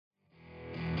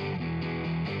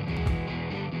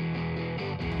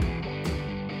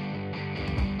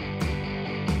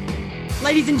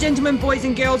Ladies and gentlemen, boys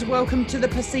and girls, welcome to the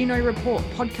Casino Report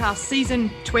podcast, season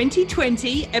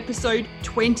 2020, episode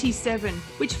 27,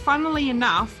 which funnily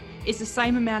enough is the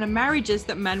same amount of marriages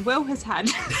that Manuel has had.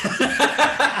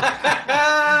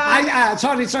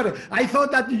 Sorry. I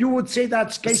thought that you would say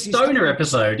that's Casey's Stoner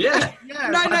episode, yeah. No,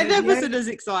 that wasn't as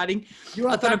exciting. You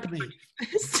attacked me.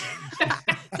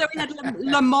 So we had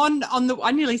Le Mans on the,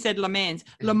 I nearly said Le Mans,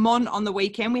 Le Mans on the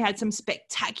weekend. We had some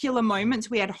spectacular moments.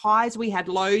 We had highs, we had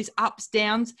lows, ups,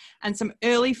 downs, and some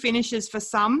early finishes for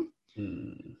some,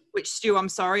 which, Stu, I'm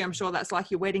sorry, I'm sure that's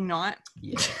like your wedding night.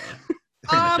 Yeah.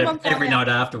 Pretty much every night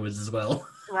afterwards as well.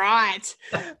 Right.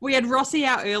 We had Rossi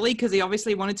out early because he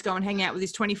obviously wanted to go and hang out with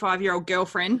his 25-year-old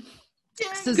girlfriend.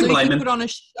 Yeah, Suzuki put on a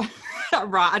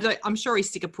right. I'm sure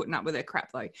he's sick of putting up with her crap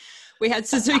though. We had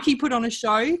Suzuki put on a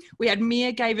show. We had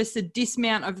Mia gave us the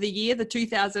dismount of the year. The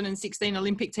 2016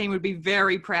 Olympic team would be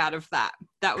very proud of that.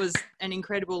 That was an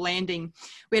incredible landing.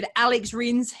 We had Alex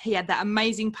Rins. He had that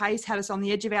amazing pace, had us on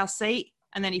the edge of our seat,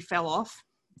 and then he fell off.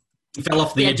 He fell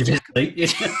off the edge of his seat. He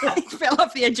fell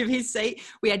off the edge of his seat.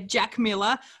 We had Jack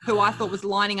Miller, who I thought was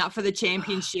lining up for the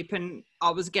championship, and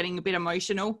I was getting a bit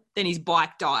emotional. Then his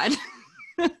bike died.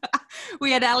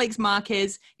 We had Alex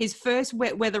Marquez, his first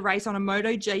wet weather race on a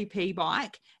MotoGP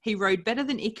bike. He rode better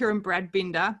than Iker and Brad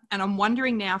Binder, and I'm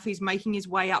wondering now if he's making his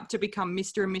way up to become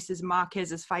Mr. and Mrs.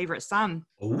 Marquez's favourite son.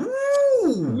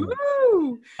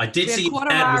 Ooh. I did see his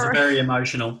dad was very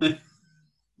emotional.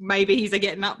 Maybe he's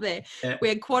getting up there. Yeah. We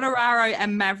had Quartararo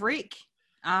and Maverick.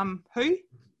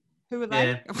 Who were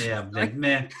they? Yeah.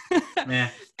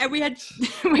 And we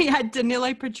had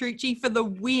Danilo Petrucci for the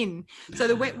win. So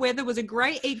the wet weather was a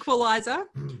great equaliser.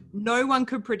 No one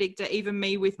could predict it, even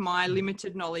me with my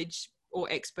limited knowledge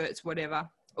or experts, whatever.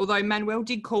 Although Manuel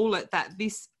did call it that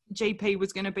this GP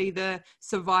was going to be the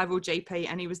survival GP,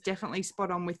 and he was definitely spot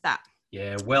on with that.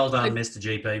 Yeah, well done, Mr.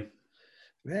 GP.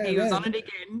 He was on it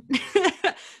again.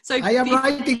 So I am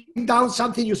writing down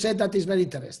something you said that is very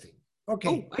interesting. Okay.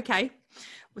 Oh, okay.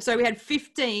 So we had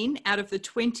 15 out of the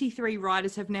 23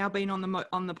 riders have now been on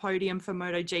the podium for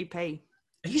MotoGP.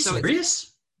 Are you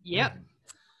serious? Yep.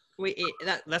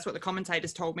 That's what the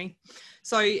commentators told me.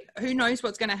 So who knows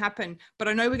what's going to happen? But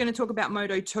I know we're going to talk about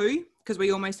Moto2 because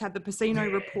we almost had the Casino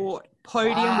Report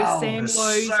podium with Sam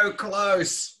Lowe. So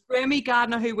close. Remy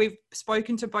Gardner, who we've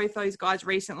spoken to both those guys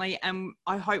recently, and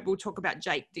I hope we'll talk about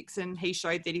Jake Dixon. He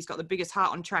showed that he's got the biggest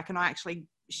heart on track, and I actually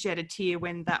shed a tear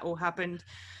when that all happened.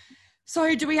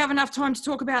 So do we have enough time to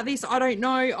talk about this? I don't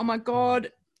know. Oh, my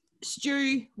God.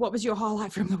 Stu, what was your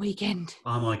highlight from the weekend?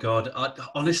 Oh, my God.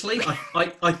 Honestly,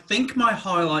 I think my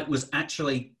highlight was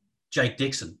actually Jake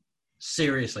Dixon.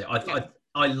 Seriously.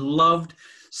 I loved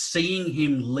seeing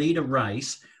him lead a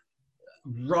race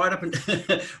right up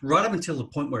until the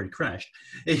point where he crashed.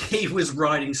 He was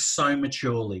riding so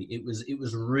maturely. It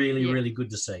was really good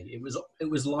to see. It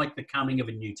was like the coming of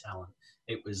a new talent.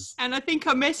 It was, and I think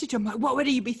I messaged him like, "What would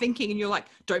he be thinking?" And you're like,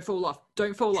 "Don't fall off,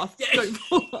 don't fall off, don't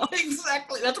fall off."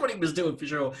 Exactly, that's what he was doing for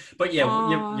sure. But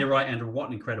yeah, you're right, Andrew. What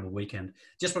an incredible weekend!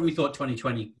 Just when we thought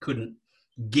 2020 couldn't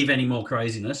give any more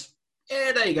craziness,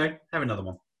 yeah, there you go. Have another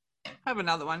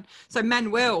one. So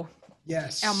Manuel.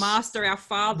 Yes. Our master, our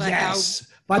father, yes.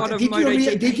 Our but God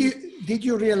did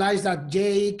you realize that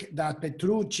Jake, that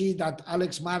Petrucci, that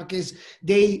Alex Marquez,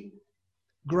 they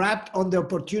grabbed on the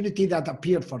opportunity that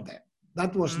appeared for them?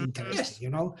 That was interesting, you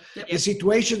know. Yep. The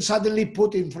situation suddenly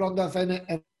put in front of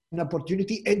an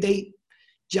opportunity, and they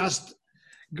just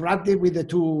grabbed it with the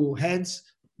two hands.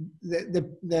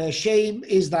 The shame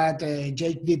is that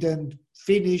Jake didn't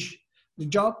finish the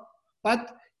job,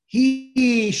 but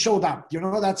he showed up, you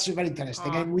know. That's very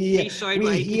interesting. And we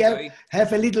here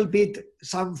have a little bit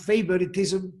some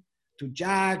favoritism to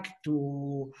Jack,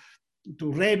 to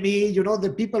Remy, you know, the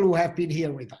people who have been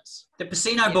here with us. The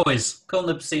Casino Boys. Call them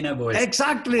the Casino Boys.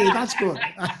 Exactly. That's good.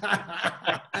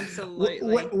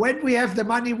 Absolutely. When we have the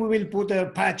money, we will put a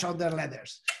patch on their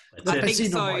leathers. I think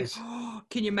so. Boys.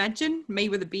 Can you imagine me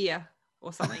with a beer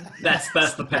or something? That's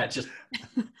the patch.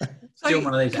 Still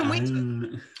one of these.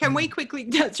 Can we quickly,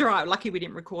 that's right. Lucky we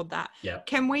didn't record that. Yeah.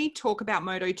 Can we talk about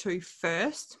Moto2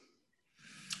 first?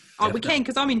 Oh, we can,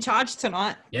 because I'm in charge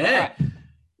tonight. Yeah. Right.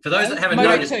 For those that haven't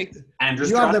noticed, Andrew's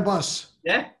you are the boss.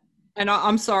 Yeah. And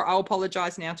I'm sorry. I'll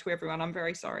apologise now to everyone. I'm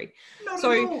very sorry.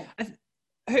 Who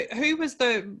was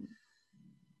the...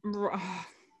 I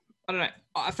don't know.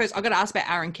 First, I've got to ask about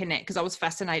Aaron Canet because I was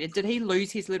fascinated. Did he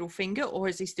lose his little finger, or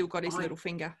has he still got his little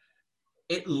finger?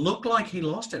 It looked like he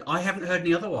lost it. I haven't heard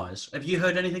any otherwise. Have you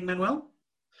heard anything, Manuel?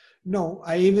 No,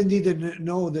 I even didn't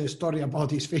know the story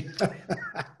about his finger.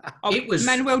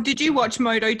 Manuel, did you watch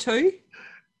Moto2?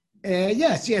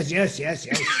 Yes.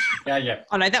 Yeah.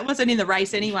 Oh no, that wasn't in the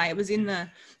race anyway. It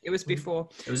was before.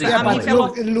 It was Yeah, but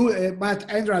fell look, but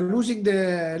Andrea, losing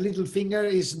the little finger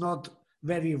is not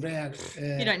very rare.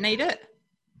 You don't need it.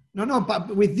 No,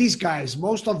 but with these guys,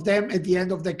 most of them at the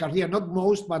end of their career, not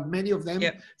most, but many of them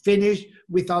finish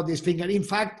without this finger. In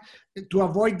fact, to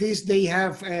avoid this, they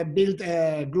have built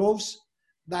gloves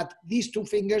that these two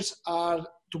fingers are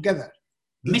together.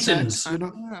 Mittens. You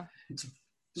know?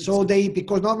 So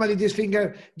because normally this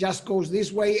finger just goes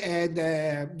this way and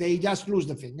they just lose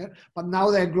the finger. But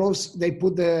now their gloves, they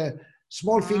put the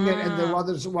small finger and the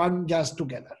other one just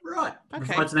together. Right. Okay.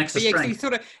 Provides an extra But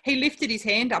strength. He lifted his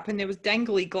hand up and there was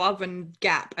dangly glove and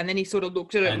gap, and then he sort of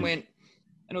looked at it and went,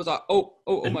 and I was like, oh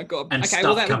my God. And okay,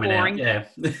 well that was boring. Yeah.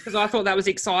 Because I thought that was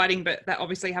exciting, but that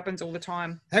obviously happens all the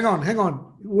time. Hang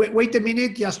on. Wait a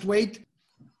minute, just wait.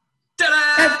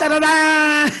 Ta-da!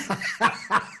 Ta-da-da!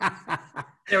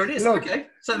 There it is. Look, okay.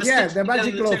 So the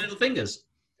magic glove. 2 little fingers.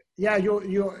 Yeah,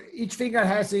 each finger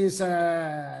has his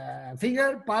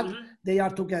finger, but they are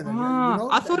together. You know?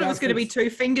 I thought it was going to be 2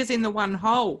 fingers in the one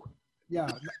hole. Yeah,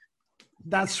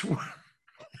 that's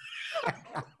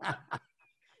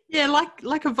yeah,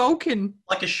 like a Vulcan.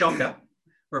 Like a shocker.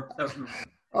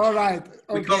 all right.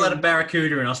 Okay. We call that a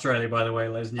barracuda in Australia, by the way,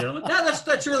 ladies and gentlemen. No,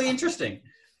 that's really interesting.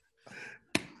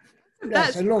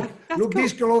 Yes, and look, cool.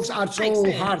 these gloves are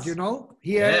so hard, you know.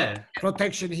 Here,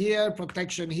 protection here,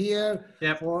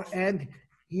 Yep. and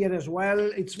here as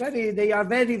well. They are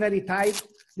very, very tight.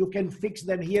 You can fix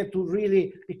them here to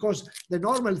really, because the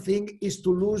normal thing is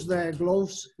to lose the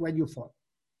gloves when you fall.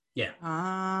 Yeah.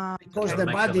 Because the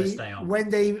body, when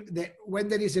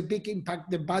there is a big impact,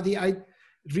 the body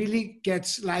really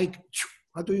gets like,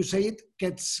 how do you say it?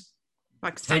 Gets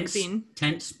like sucks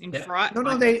tense in fright. No,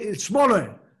 it's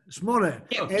smaller.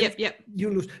 Yep. You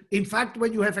lose. In fact,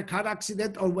 when you have a car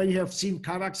accident or when you have seen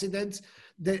car accidents,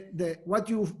 the what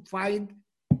you find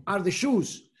are the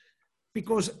shoes,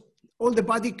 because all the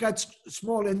body gets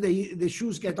small and the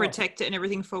shoes get protect it and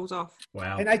everything falls off.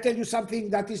 Wow. And I tell you something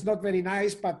that is not very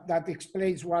nice, but that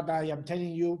explains what I am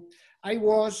telling you. I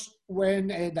was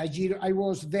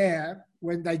there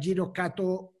when Daijiro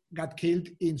Kato got killed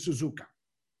in Suzuka.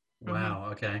 Wow.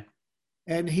 Okay.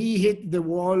 And he hit the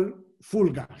wall full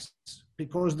gas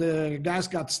because the gas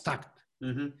got stuck.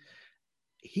 Mm-hmm.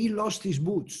 He lost his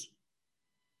boots.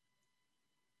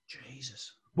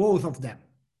 Jesus. Both of them.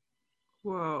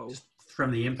 Whoa. Just from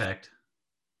the impact.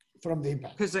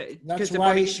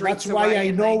 That's why I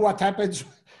know what happens.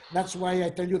 That's why I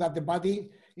tell you that the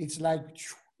body, it's like,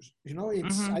 you know,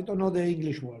 I don't know the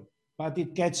English word, but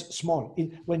it gets small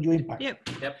when you impact. Yep.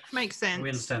 Makes sense. We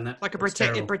understand that. Like a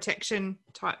protection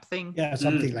type thing. Yeah,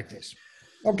 something like this.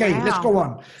 Okay, let's go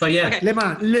on. So yeah, okay. Le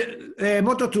Mans,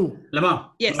 Moto2. Le Mans.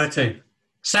 Yes. Moto2.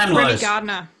 Sam Remy Lowe's.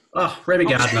 Gardner. Oh, Remy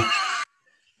Gardner.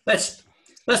 Let's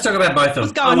talk about both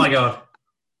of them. Oh my God.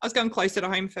 I was going closer to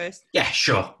home first. Yeah,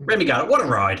 sure. Remy Gardner. What a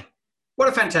ride. What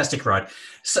a fantastic ride.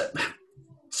 So,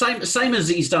 same as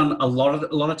he's done a lot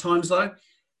of times though.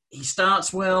 He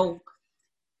starts well,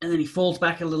 and then he falls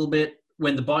back a little bit.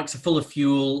 When the bikes are full of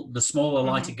fuel, the smaller,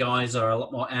 lighter guys are a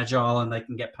lot more agile and they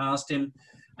can get past him.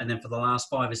 And then for the last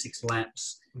 5 or 6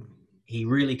 laps, he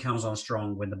really comes on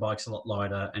strong when the bike's a lot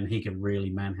lighter and he can really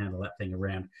manhandle that thing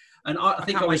around. And I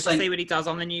think I was saying, to see what he does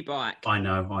on the new bike. I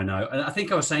know. And I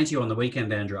think I was saying to you on the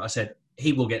weekend, Andrew, I said,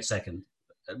 he will get second.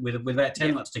 With about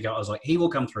 10 laps to go, I was like, he will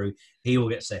come through. He will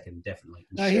get second, definitely.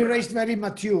 He raced very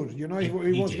mature. You know,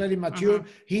 he was very mature.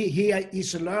 He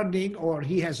is learning, or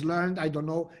he has learned, I don't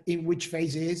know in which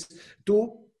phase he is,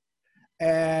 to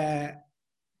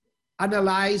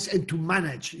analyze and to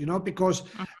manage, you know, because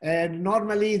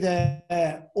normally the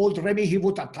old Remy, he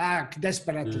would attack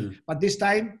desperately. But this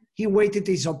time, he waited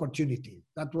his opportunity.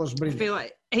 That was brilliant. I feel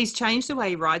like he's changed the way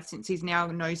he rides since he's now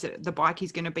knows that the bike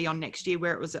he's going to be on next year,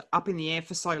 where it was up in the air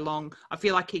for so long. I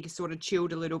feel like he sort of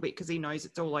chilled a little bit because he knows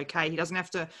it's all okay. He doesn't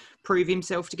have to prove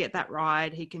himself to get that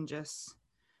ride. He can just...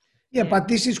 Yeah, but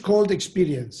this is called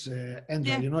experience,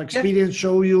 Andrew. You know, experience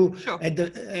show you at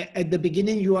the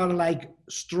beginning you are like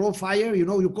straw fire. You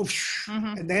know, you go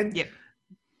and then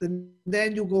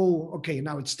you go. Okay,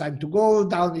 now it's time to go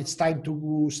down. It's time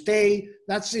to stay.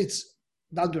 That's it's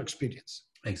down to experience.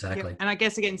 Exactly. And I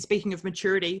guess again, speaking of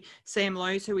maturity, Sam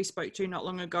Lowe's, who we spoke to not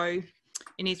long ago,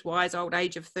 in his wise old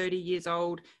age of 30 years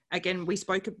old. Again, we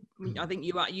spoke, I think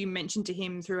you mentioned to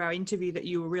him through our interview that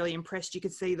you were really impressed. You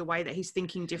could see the way that he's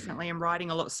thinking differently and riding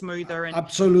a lot smoother. And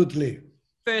absolutely.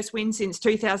 First win since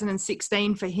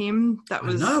 2016 for him. That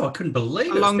was I couldn't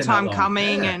believe a long time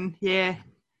coming. And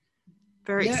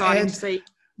very exciting to see.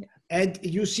 And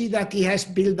you see that he has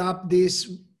built up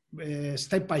this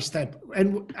step by step.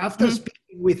 And after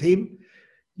speaking with him,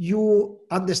 you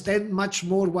understand much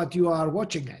more what you are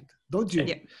watching at, don't you?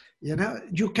 Yeah. You know,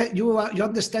 you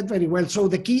understand very well. So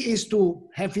the key is to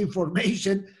have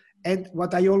information, and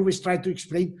what I always try to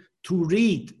explain, to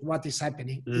read what is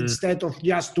happening instead of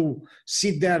just to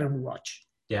sit there and watch.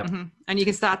 Yeah. Mm-hmm. And you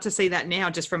can start to see that now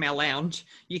just from our lounge.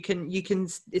 You can,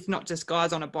 it's not just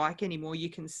guys on a bike anymore. You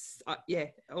can,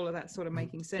 all of that sort of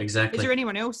making sense. Exactly. Is there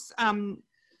anyone else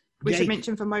we should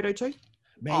mention for Moto2?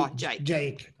 Jake.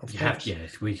 Jake, of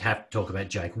course. We have to talk about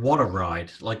Jake. What a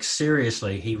ride. Like,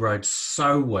 seriously, he rode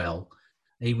so well.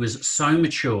 He was so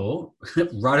mature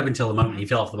right up until the moment he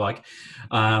fell off the bike.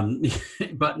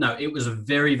 But no, it was a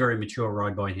very, very mature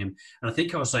ride by him. And I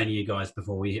think I was saying to you guys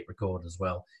before we hit record as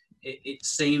well, it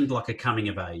seemed like a coming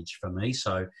of age for me.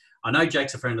 So I know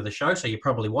Jake's a friend of the show, so you're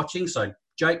probably watching. So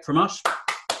Jake, from us,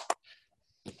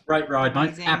 great ride, mate.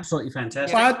 Amazing. Absolutely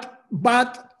fantastic.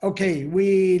 But okay,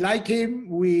 we like him.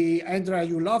 Andrea,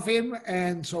 you love him,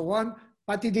 and so on.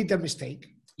 But he did a mistake.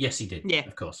 Yes, he did. Yeah,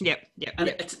 of course. Yeah. And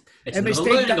it's a another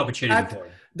mistake learning opportunity for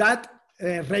him. That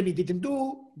Remy didn't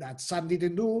do. That Sam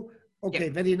didn't do. Okay,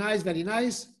 very nice, very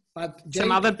nice. But Jake,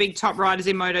 some other big top riders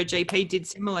in MotoGP did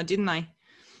similar, didn't they?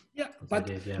 Yeah, but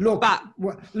did, yeah.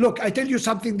 Look, I tell you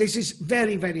something. This is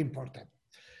very, very important.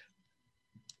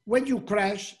 When you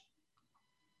crash,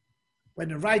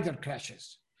 when a rider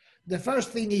crashes, the first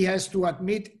thing he has to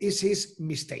admit is his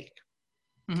mistake.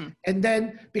 Mm-hmm. And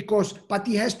then, but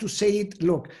he has to say it,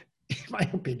 look, in my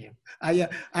opinion,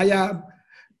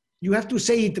 you have to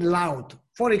say it loud.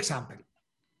 For example,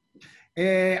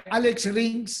 Alex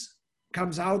Rins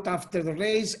comes out after the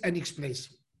race and explains,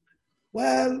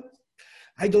 well,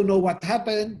 I don't know what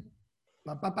happened.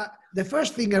 The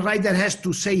first thing a rider has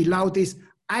to say loud is,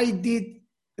 I did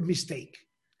a mistake.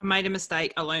 I made a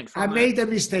mistake. I learned from it. I made a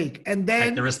mistake. And then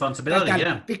take the responsibility,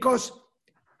 yeah. Because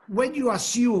when you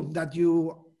assume that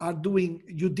you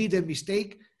did a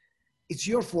mistake, it's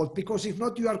your fault. Because if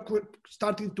not, you are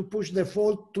starting to push the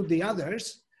fault to the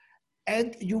others,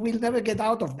 and you will never get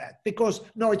out of that. Because,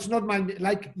 no, it's not mine.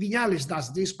 Like Viñales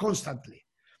does this constantly.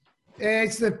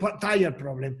 It's the tire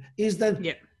problem.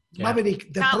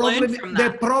 Maverick,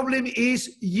 the problem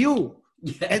is you.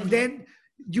 Yeah. And then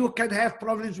you can have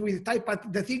problems with type.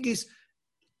 But the thing is,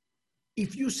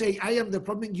 if you say, I am the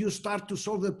problem, you start to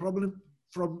solve the problem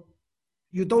from,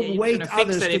 you don't wait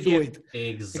others to do it.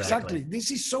 Exactly.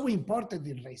 This is so important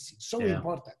in racing. So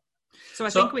important. So I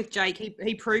think with Jake,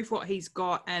 he proved what he's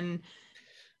got. And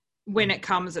when it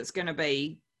comes, it's going to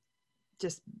be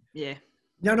just,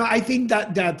 No, I think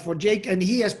that for Jake, and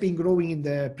he has been growing in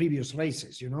the previous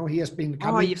races, he has been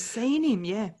coming. Oh, you've seen him,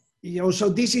 yeah. So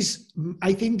this is,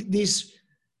 I think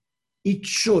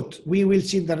we will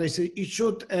see in the race, it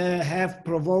should have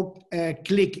provoked a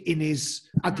click in his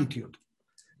attitude.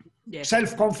 Yeah.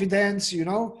 Self-confidence,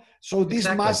 So this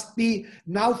must be,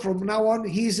 from now on,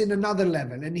 he's in another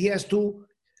level and he has to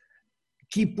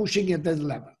keep pushing at that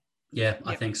level. Yeah,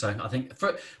 I think so. I think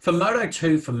for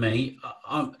Moto2, for me,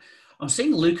 I'm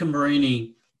seeing Luca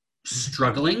Marini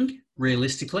struggling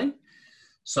realistically.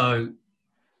 So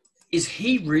is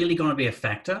he really going to be a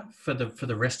factor for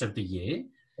the rest of the year?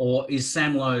 Or is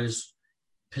Sam Lowe's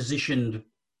positioned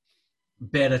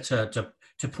better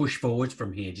to push forwards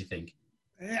from here, do you think?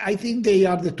 I think they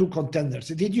are the two contenders.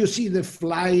 Did you see the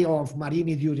fly of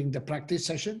Marini during the practice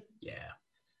session? Yeah.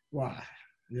 Wow.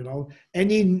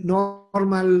 Any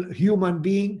normal human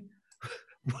being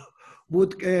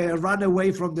would run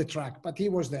away from the track, but he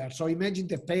was there. So imagine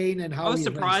the pain and how I was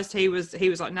surprised he was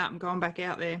like, nah, I'm going back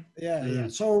out there. Yeah.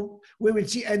 So we will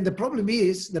see. And the problem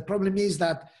is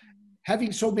that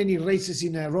having so many races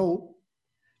in a row,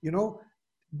 will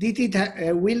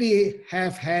he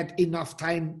have had enough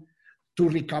time to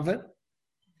recover?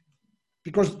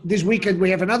 Because this weekend we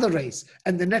have another race,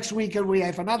 and the next weekend we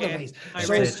have another race.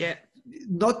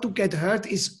 Not to get hurt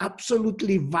is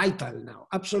absolutely vital now.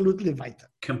 Absolutely vital.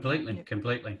 Completely.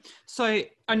 So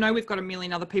I know we've got a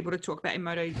million other people to talk about in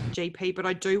MotoGP, but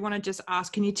I do want to just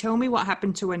ask, can you tell me what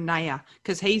happened to Anaya?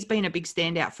 Because he's been a big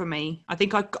standout for me. I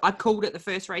think I called it the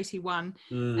first race he won,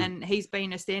 and he's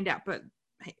been a standout, but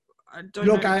I don't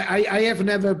know. I have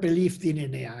never believed in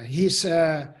Anaya.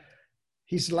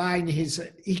 His line, he's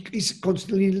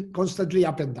constantly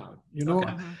up and down,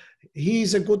 Okay.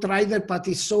 He's a good rider, but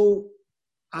he's so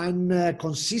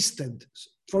inconsistent.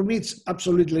 For me, it's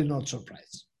absolutely not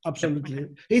surprise. Absolutely.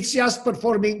 It's just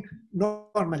performing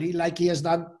normally like he has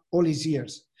done all his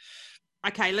years.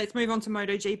 Okay, let's move on to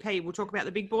MotoGP. We'll talk about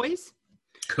the big boys.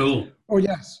 Cool. Oh,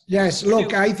 yes.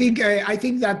 Look, I think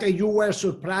that you were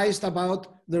surprised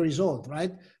about the result,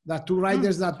 right? That two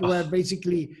riders that were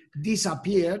basically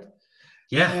disappeared.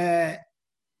 Yeah.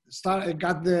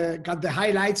 got the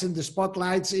highlights and the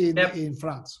spotlights in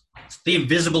France. It's the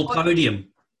invisible podium.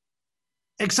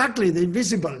 Exactly, the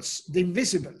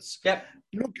invisibles. Yep.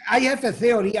 Look, I have a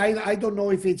theory. I don't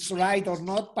know if it's right or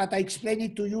not, but I explain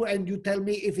it to you and you tell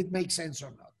me if it makes sense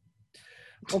or not.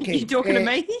 Okay. You talking to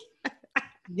me?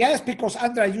 Yes, because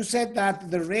Andra, you said that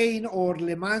the rain or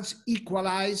Le Mans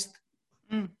equalized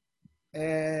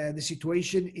the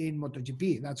situation in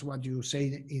MotoGP. That's what you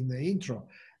say in the intro.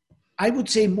 I would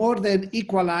say more than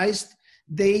equalized,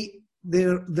 the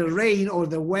rain or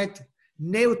the wet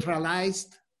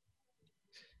neutralized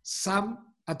some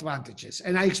advantages.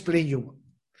 And I explain you.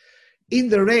 In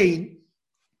the rain,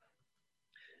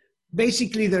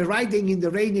 basically the riding in the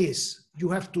rain is you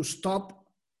have to stop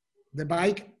the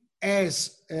bike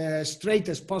as straight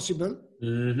as possible,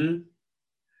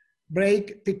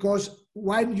 brake, because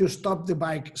when you stop the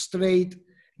bike straight,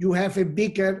 you have a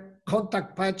bigger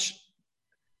contact patch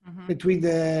between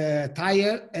the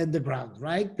tire and the ground,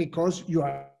 right? Because you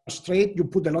are straight, you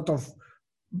put a lot of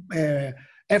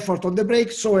effort on the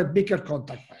brake, so a bigger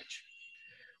contact patch.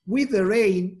 With the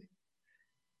rain,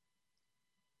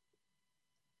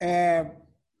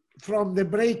 from the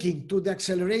braking to the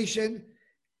acceleration,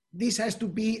 this has to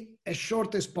be as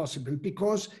short as possible,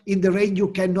 because in the rain you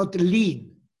cannot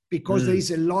lean, because there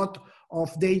is a lot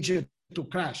of danger to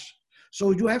crash.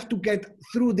 So you have to get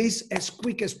through this as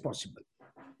quick as possible,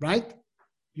 right?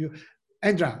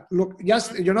 Andra, look,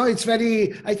 just, it's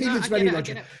very, I think it's very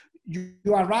logical. You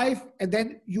arrive and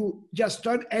then you just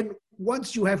turn, and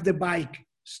once you have the bike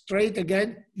straight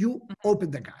again, you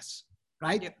open the gas,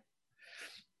 right? Yep.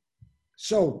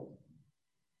 So,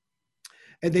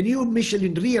 and the new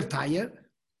Michelin rear tire,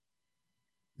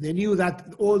 the new that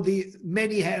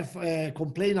many have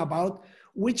complained about,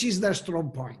 which is their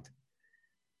strong point?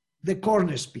 The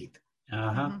corner speed.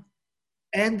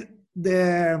 And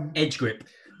the edge grip.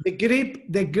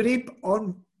 The grip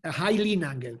on a high lean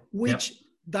angle, which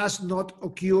does not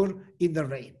occur in the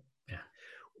rain. Yeah.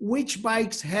 Which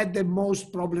bikes had the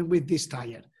most problem with this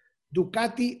tire?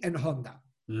 Ducati and Honda.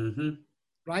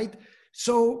 Right?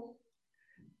 So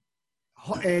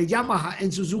Yamaha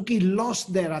and Suzuki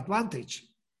lost their advantage,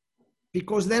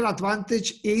 because their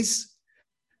advantage is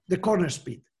the corner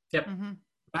speed. Yep.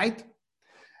 Right?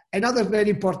 Another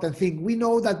very important thing, we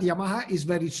know that Yamaha is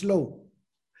very slow.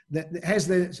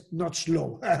 Not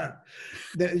slow.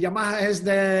 The Yamaha has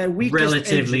the weakest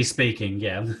relatively engine. Speaking,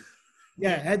 yeah.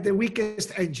 Yeah, had the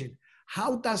weakest engine.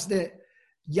 How does the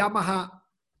Yamaha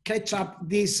catch up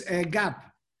this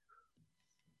gap?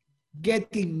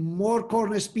 Getting more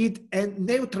corner speed and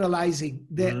neutralizing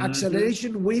the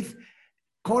acceleration with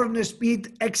corner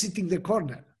speed exiting the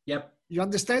corner. Yep. You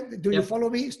understand? Do you follow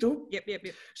me, Stu? Yep.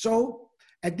 So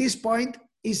at this point,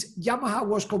 Yamaha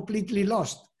was completely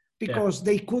lost, because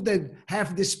they couldn't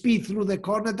have the speed through the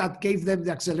corner that gave them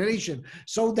the acceleration.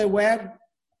 So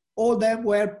all them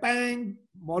were bang,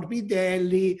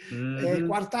 Morbidelli,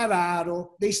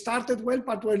 Quartararo. They started well,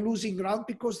 but were losing ground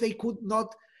because they could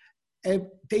not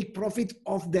take profit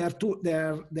of their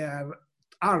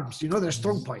arms, their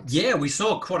strong points. Yeah, we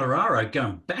saw Quartararo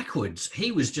going backwards.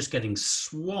 He was just getting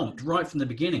swamped right from the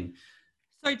beginning.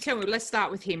 So tell me, let's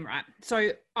start with him, right?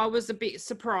 So I was a bit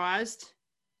surprised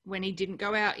when he didn't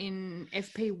go out in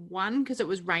FP1 because it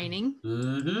was raining.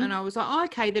 And I was like, oh,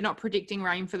 okay, they're not predicting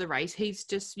rain for the race. He's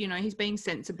just, he's being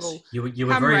sensible. You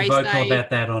were very vocal about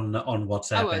that on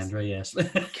WhatsApp, Andrew, yes.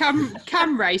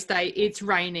 come race day, it's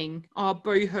raining. Oh,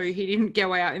 boo-hoo, he didn't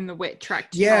go out in the wet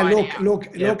track. Look,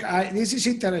 this is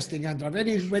interesting, Andrea.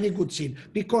 Very, very good scene.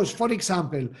 Because, for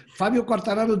example, Fabio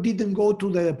Quartararo didn't go to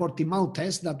the Portimao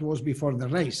test that was before the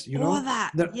race,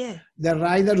 The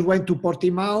riders went to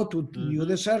Portimao to view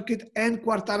the circuit, and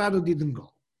Quartararo didn't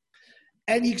go.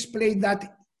 And he explained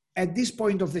that at this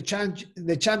point of the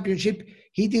championship,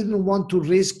 he didn't want to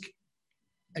risk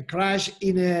a crash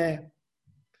in a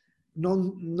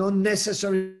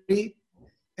non-necessary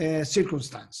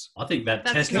circumstance. I think that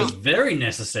test was very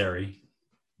necessary.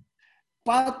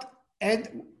 But,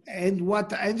 and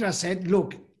what Andrea said,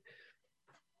 look,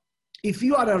 if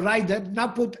you are a rider,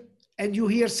 and you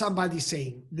hear somebody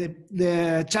saying,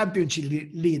 the championship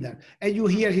leader, and you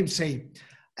hear him say,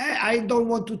 I don't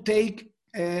want to take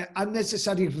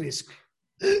unnecessary risk.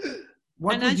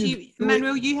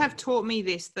 Manuel, you have taught me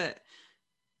this, that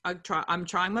I'm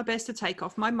trying my best to take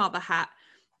off my mother hat,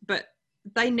 but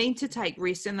they need to take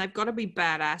risks and they've got to be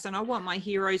badass. And I want my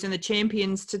heroes and the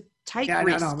champions to take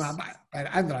risks. No,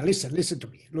 Andrea, listen to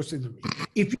me.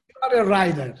 If you are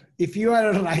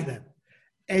a rider,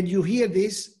 and you hear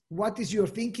this, what is your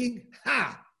thinking?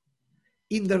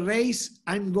 In the race,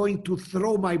 I'm going to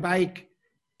throw my bike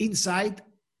inside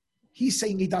he's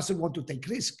saying he doesn't want to take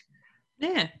risk.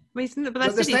 Yeah, but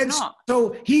that's it. He's not.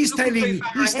 So he's telling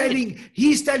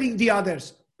the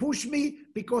others, push me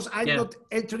because I'm not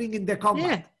entering in the combat.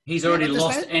 Yeah. He's already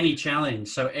lost any challenge,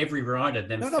 so every rider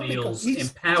then feels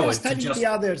empowered to just the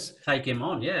others, take him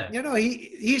on. Yeah,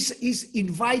 he's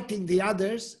inviting the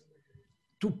others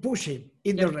to push him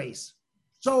in the race.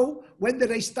 So when the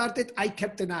race started, I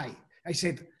kept an eye. I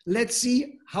said, let's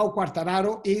see how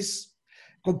Quartararo is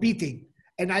competing.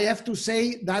 And I have to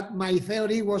say that my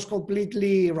theory was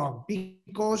completely wrong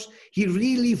because he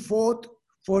really fought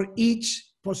for each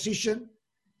position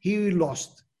he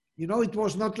lost. You know, it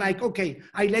was not like, okay,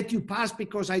 I let you pass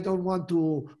because I don't want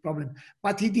to problem.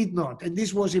 But he did not. And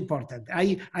this was important.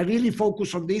 I really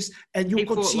focused on this. And you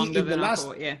could see in the last,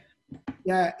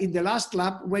 in the last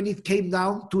lap, when it came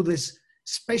down to this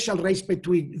special race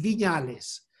between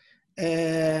Viñales,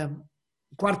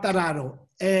 Quartararo,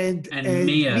 and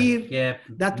Mir,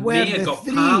 that were Mir the got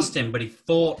three. Past him, but he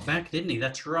fought back, didn't he?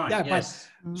 That's right. Yeah, yes.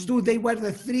 But Stu, they were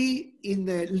the three in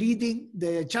the leading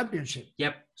the championship.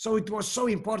 Yep. So it was so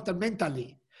important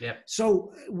mentally. Yep.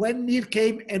 So when Mir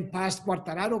came and passed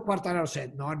Quartararo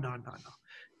said, no.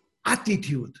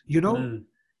 Attitude, you know?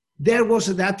 There was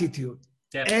an attitude.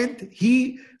 Yep. And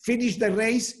he finished the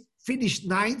race, finished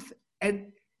 9th,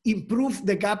 and improved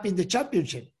the gap in the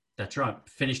championship. That's right.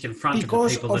 Finished in front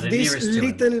because of the people that are this nearest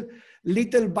to him.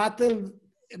 little battle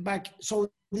back.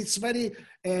 So it's very,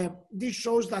 this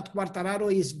shows that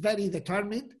Quartararo is very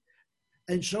determined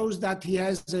and shows that he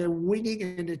has a winning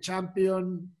and a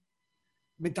champion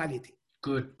mentality.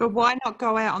 Good. But why not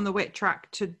go out on the wet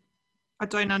track I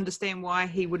don't understand why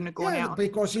he wouldn't have gone out.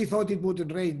 Because he thought it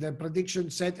wouldn't rain. The prediction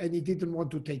said, and he didn't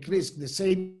want to take risk. The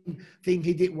same thing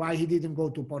he did, why he didn't go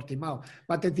to Portimao.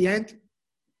 But at the end,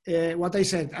 what I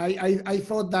said, I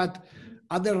thought that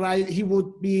he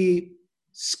would be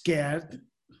scared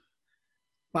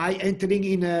by entering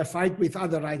in a fight with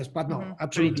other riders, but no,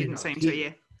 absolutely didn't seem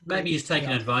to. Maybe he's taking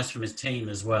advice from his team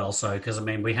as well. So, because I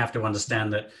mean, we have to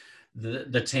understand that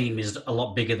the team is a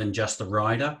lot bigger than just the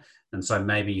rider, and so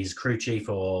maybe his crew chief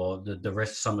or the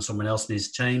rest, someone else in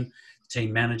his team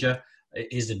manager,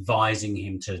 is advising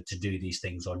him to do these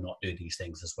things or not do these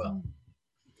things as well.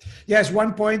 Yes,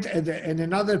 one point, and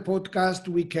another podcast,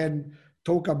 we can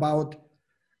talk about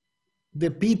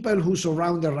the people who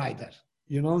surround the rider.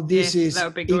 You know, this is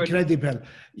incredible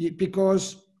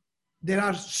because there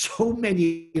are so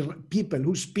many people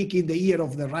who speak in the ear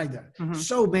of the rider.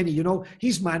 So many, you know,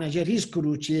 his manager, his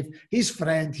crew chief, his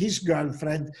friend, his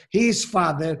girlfriend, his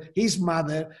father, his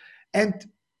mother, and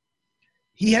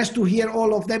he has to hear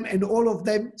all of them, and all of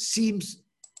them seems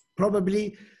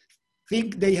probably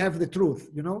think they have the truth,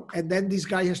 you know, and then this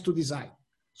guy has to decide.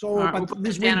 So, but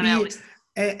this will be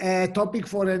a topic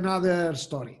for another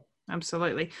story.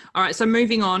 Absolutely. All right. So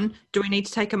moving on, do we need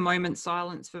to take a moment's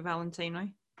silence for Valentino?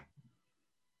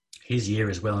 His year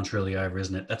is well and truly over,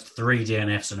 isn't it? That's 3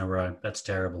 DNFs in a row. That's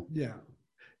terrible. Yeah.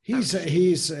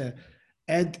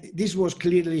 And this was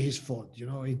clearly his fault. You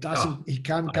know, he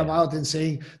can't come out and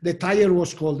saying the tire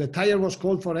was cold. The tire was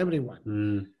cold for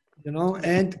everyone, you know,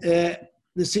 and,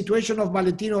 the situation of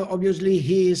Valentino, obviously,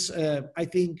 he is, I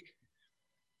think,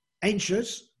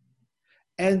 anxious.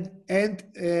 And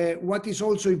what is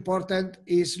also important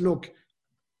is, look,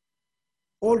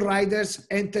 all riders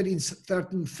enter in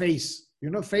certain phase. You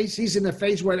know, he's in a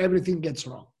phase where everything gets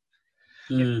wrong.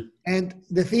 And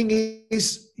the thing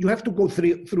is, you have to go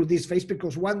through this phase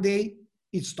because one day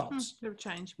it stops. It'll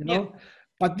change. You know,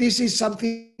 but this is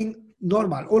something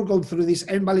normal. All go through this.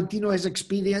 And Valentino has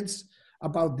experience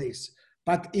about this.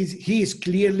 But he is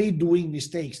clearly doing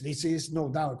mistakes. This is no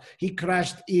doubt. He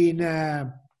crashed in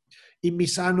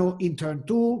Misano in turn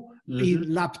 2,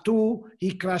 in lap 2.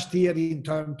 He crashed here in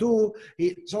turn 2.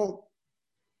 So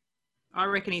I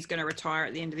reckon he's going to retire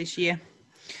at the end of this year.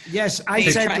 Yes, I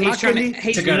said luckily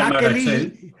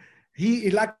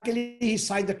he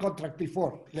signed the contract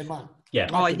before Le Mans. Yeah.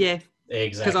 Oh, yeah.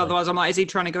 Exactly. Because otherwise I'm like, is he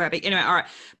trying to go out big? Anyway, all right.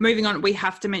 Moving on, we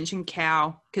have to mention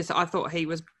Cow because I thought he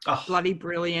was bloody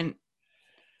brilliant.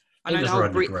 I know the whole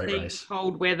Brit thing,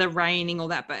 cold weather, raining, all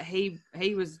that, but he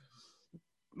was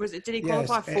it? Did he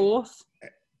qualify 4th?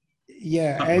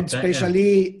 Yeah, and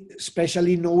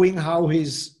especially knowing how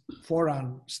his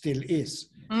forearm still is.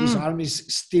 His arm is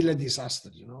still a disaster,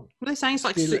 you know. What they're saying is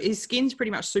like his skin's pretty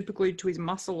much super glued to his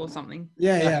muscle or something.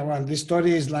 Yeah. Well, the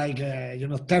story is like,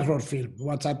 terror film,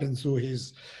 what's happened to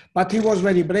his. But he was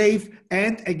very brave.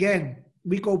 And again,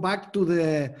 we go back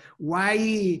to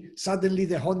why suddenly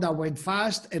the Honda went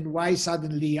fast and why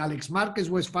suddenly Alex Marquez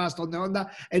was fast on the Honda.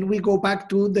 And we go back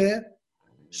to the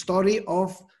story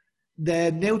of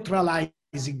the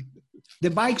neutralizing the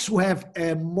bikes who have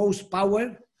most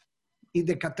power in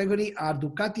the category are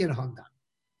Ducati and Honda.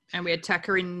 And we had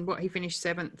Tucker in he finished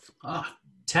 7th. Ah,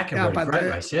 Tacker Yeah, rode a but, great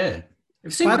race, yeah.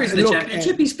 If Simmer's in the look,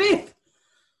 championship, he's 5th.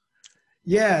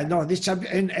 Yeah, no, this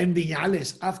champion and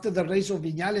Viñales. After the race of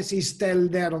Viñales, he's still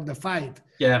there on the fight.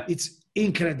 Yeah. It's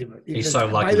incredible. He's so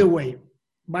lucky.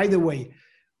 By the way,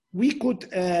 we could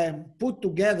put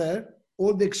together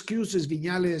all the excuses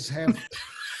Viñales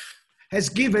has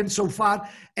given so far,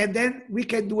 and then we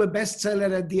can do a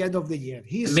bestseller at the end of the year.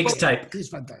 He's mixtape. He's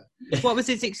fantastic. What was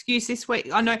his excuse this week?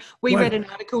 I know we read an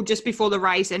article just before the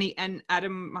race, and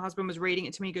Adam, my husband, was reading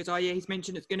it to me. He goes, "Oh yeah, he's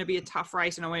mentioned it's going to be a tough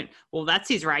race," and I went, "Well, that's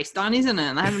his race done, isn't it?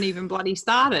 And they haven't even bloody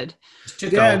started."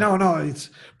 Yeah, no.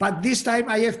 But this time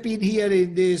I have been here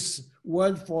in this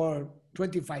world for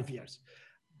 25 years.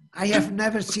 I have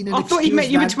never seen an excuse. I thought you meant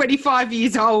you were 25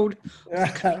 years old.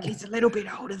 He's a little bit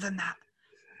older than that.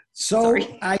 So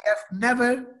Sorry. I have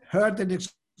never heard an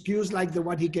excuse like the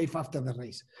one he gave after the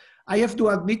race. I have to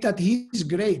admit that he's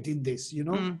great in this, you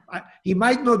know. He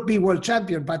might not be world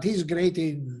champion, but he's great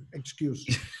in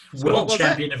excuses. World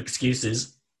champion of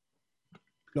excuses.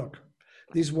 Look,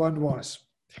 this one was.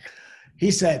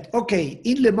 He said, okay,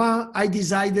 in Le Mans, I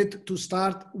decided to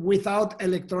start without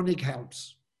electronic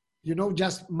helps, you know,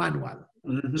 just manual.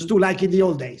 Mm-hmm. It's too like in the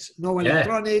old days, no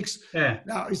electronics. Yeah.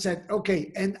 Now he said,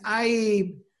 okay, and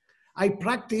I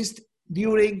practiced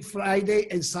during Friday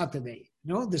and Saturday,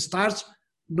 you know, the starts,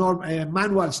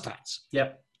 manual starts,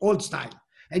 old style.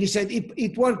 And he said,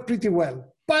 it worked pretty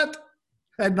well, but,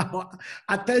 and now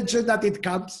attention that it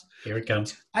comes. Here it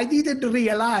comes. I didn't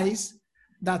realize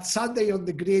that Sunday on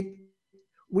the grid,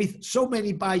 with so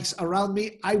many bikes around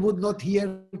me, I would not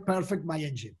hear perfect my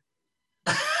engine.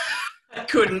 I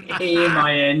couldn't hear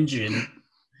my engine.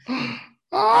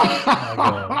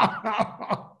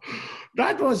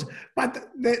 That was, but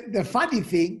the funny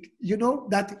thing, you know,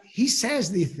 that he says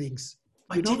these things.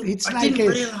 I didn't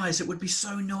realize it would be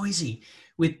so noisy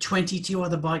with 22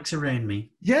 other bikes around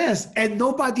me. Yes, and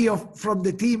nobody from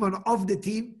the team or of the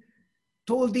team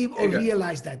told him or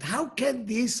realized that. How can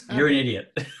this happen? You're an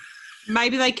idiot.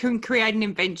 Maybe they can create an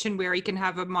invention where he can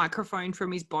have a microphone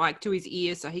from his bike to his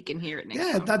ear so he can hear it next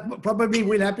time. That probably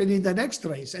will happen in the next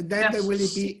race. And then there will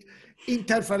be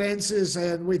interferences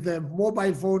and with the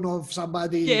mobile phone of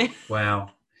somebody. Yeah. Wow.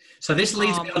 So this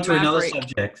leads me on to another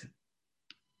subject.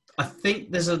 I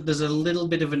think there's a little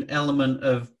bit of an element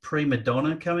of prima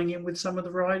donna coming in with some of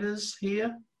the riders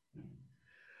here.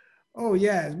 Oh,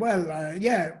 yeah. Well,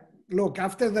 Look,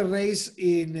 after the race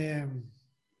in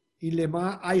Le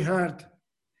Mans, I heard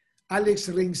Alex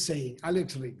Rins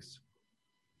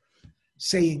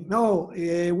saying, no,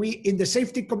 we in the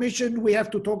safety commission, we have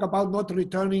to talk about not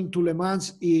returning to Le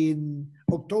Mans in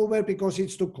October because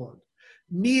it's too cold.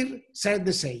 Mir said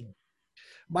the same.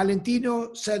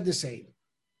 Valentino said the same.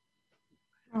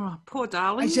 Oh, poor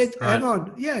darling. I said, hang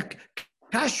on,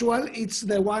 casual, it's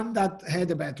the one that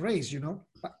had a bad race, you know,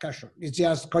 casual. It's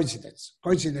just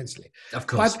coincidentally. Of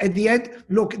course. But at the end,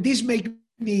 look, this makes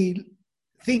me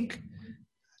think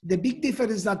the big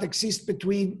difference that exists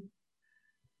between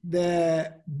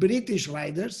the British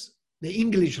riders, the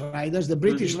English riders, the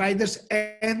British riders,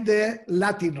 and the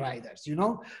Latin riders, you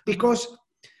know, because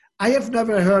I have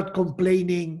never heard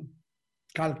complaining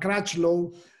Carl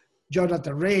Crutchlow,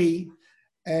 Jonathan Ray,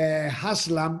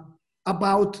 Haslam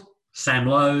about Sam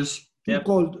Lowes.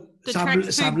 Called the Sam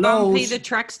track's too bumpy, Lowes. the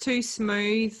track's too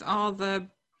smooth.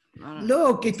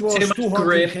 Look, it was too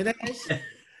hot in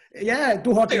Jerez.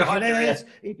 Too hot in Jerez.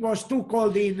 It was too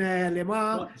cold in Le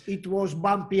Mans. It was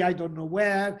bumpy, I don't know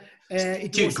where.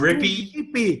 It too was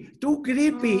grippy. Too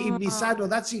grippy in Misano.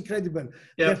 That's incredible.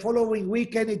 The following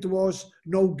weekend, it was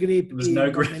no grip. It was no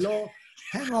grip. Melo.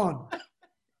 Hang on.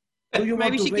 Do you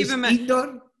Maybe want to race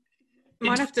indoor?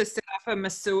 Might have to set up a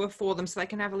masseur for them so they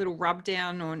can have a little rub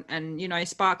down and you know,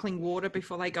 sparkling water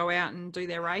before they go out and do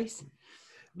their race.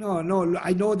 No,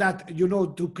 I know that, you know,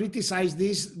 to criticize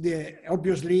this,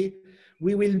 obviously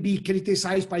we will be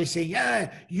criticized by saying,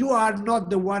 you are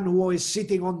not the one who is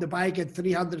sitting on the bike at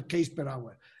 300 k's per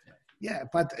hour.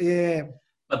 But the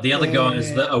other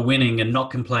guys that are winning and not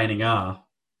complaining are.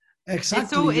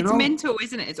 Exactly. It's mental,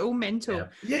 isn't it? It's all mental.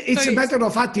 Yeah, it's a matter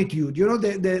of attitude. You know,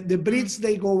 the Brits,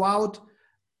 they go out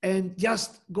and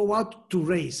just go out to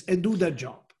race and do their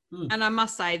job. And I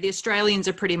must say, the Australians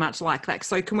are pretty much like that.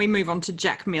 So can we move on to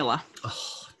Jack Miller?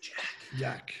 Oh,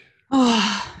 Jack.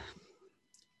 Oh,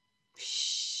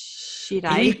 shit,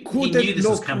 eh? He couldn't knew this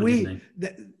was coming,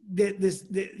 didn't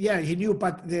he? He knew,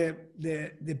 but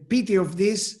the pity of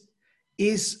this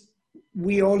is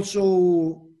we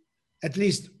also, at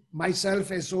least myself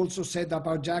has also said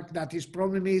about Jack that his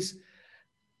problem is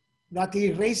that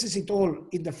he races it all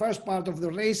in the first part of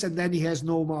the race, and then he has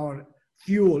no more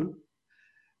fuel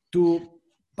to.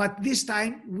 But this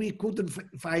time we couldn't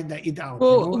find it out.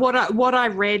 Well, what I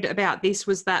read about this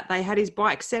was that they had his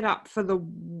bike set up for the.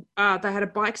 They had a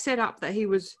bike set up that he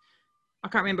was. I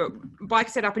can't remember. Bike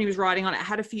set up and he was riding on it. It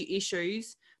had a few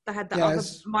issues. They had the other,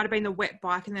 might have been the wet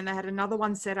bike, and then they had another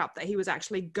one set up that he was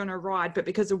actually going to ride, but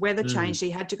because the weather changed, he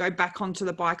had to go back onto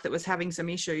the bike that was having some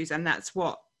issues, and that's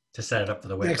what. To set it up for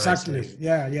the wet exactly. race.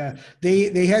 Yeah.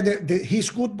 They had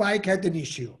his good bike had an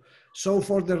issue, so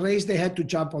for the race they had to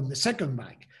jump on the second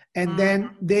bike, and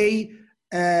then they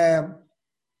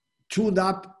tuned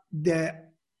up the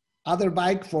other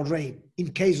bike for rain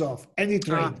in case of any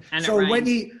rain. So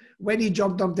when he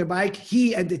jumped on the bike,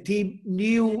 he and the team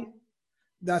knew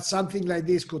that something like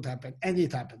this could happen, and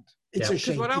it happened. It's a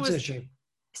shame. It's a shame.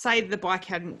 Say the bike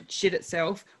hadn't shit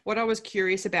itself. What I was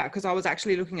curious about, because I was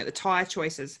actually looking at the tyre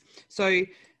choices. So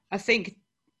I think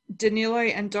Danilo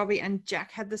and Dobby and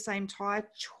Jack had the same tyre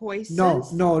choices.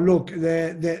 No. Look,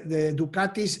 the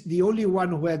Ducatis, the only one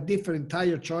who had different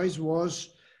tyre choice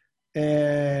was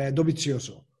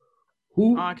Dovizioso,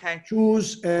 who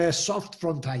chose a soft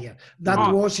front tyre.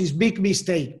 That was his big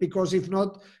mistake, because if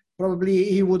not, probably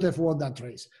he would have won that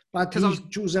race. But he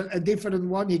chose a different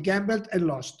one. He gambled and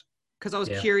lost. Because I was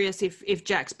curious if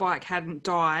Jack's bike hadn't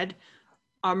died.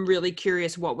 I'm really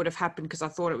curious what would have happened, because I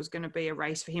thought it was going to be a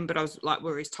race for him. But I was like,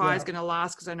 were his tyres going to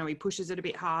last? Because I know he pushes it a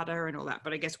bit harder and all that.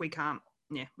 But I guess we can't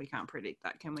predict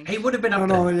that, can we? He would have been up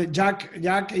there. No,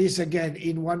 Jack is again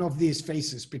in one of these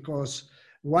phases, because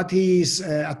what his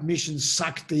admission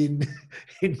sucked in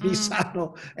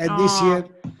Misano and this year,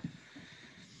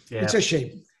 it's a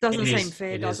shame. Doesn't seem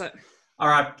fair, does it? All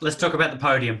right, let's talk about the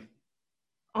podium.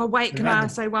 Oh, wait, can I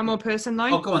say one more person, though?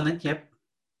 Oh, go on then, yep.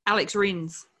 Alex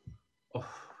Rins. Oh,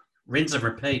 Rins and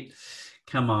repeat.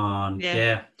 Come on.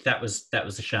 Yeah, that was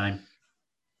a shame.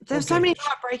 There's so many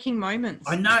heartbreaking moments.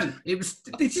 I know.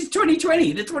 This is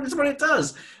 2020. That's what it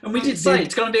does. And we did say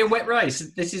it's going to be a wet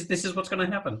race. This is what's going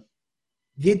to happen.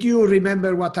 Did you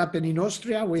remember what happened in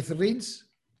Austria with Rins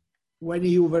when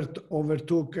he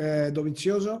overtook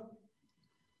Dovizioso?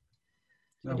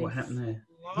 Oh, what happened there?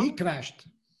 He crashed.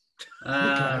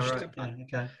 Right.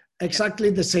 Okay. Exactly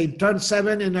the same. Turn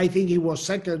 7, and I think he was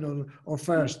second or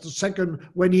first. Second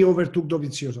when he overtook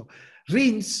Dovizioso.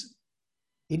 Rins,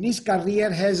 in his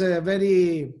career, has a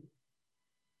very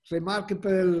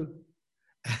remarkable...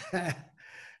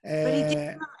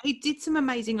 But he did some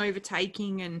amazing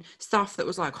overtaking and stuff that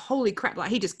was like, holy crap,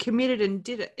 like he just committed and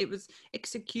did it. It was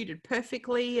executed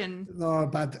perfectly. And no,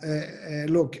 but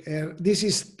look, this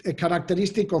is a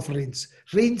characteristic of Rins.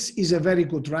 Rins is a very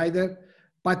good rider,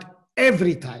 but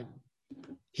every time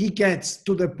he gets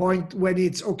to the point when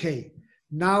it's okay,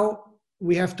 now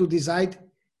we have to decide,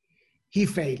 he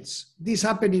fails. This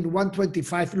happened in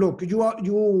 125. Look,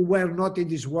 you were not in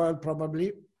this world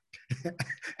probably.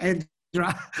 And no,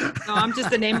 I'm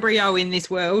just an embryo in this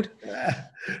world.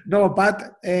 No,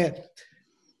 but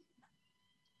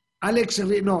Alex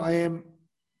Rins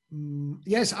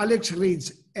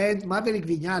and Maverick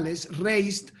Viñales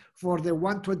raced for the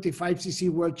 125cc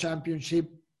World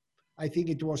Championship. I think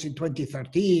it was in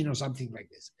 2013 or something like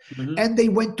this. Mm-hmm. And they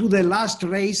went to the last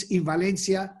race in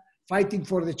Valencia fighting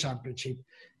for the championship.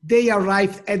 They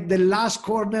arrived at the last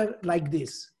corner like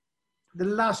this, the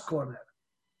last corner.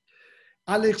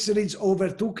 Alex Rins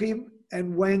overtook him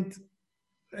and went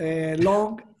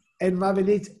long, and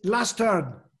Maverick, last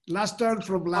turn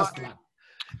from last lap.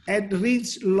 And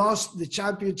Rins lost the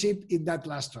championship in that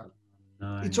last turn.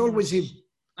 Nice. It's always him.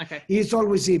 Okay. It's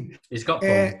always him. He's got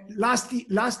last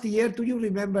year, do you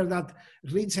remember that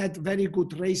Rins had very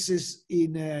good races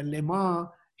in Le Mans?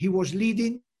 He was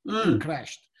leading and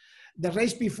crashed. The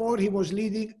race before, he was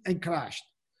leading and crashed.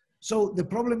 So the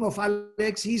problem of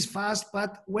Alex, he's fast,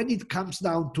 but when it comes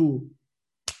down to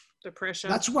the pressure,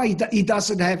 that's why he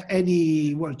doesn't have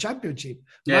any world championship.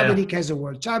 Yeah. Maverick has a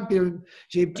world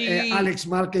championship. Alex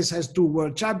Marquez has 2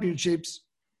 world championships.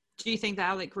 Do you think that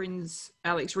Alex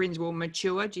Rins will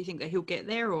mature? Do you think that he'll get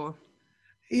there, or?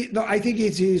 No, I think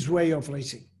it's his way of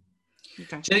racing.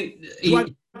 Okay.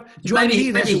 Joan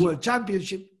Mir has a world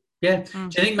championship. Yeah. Do you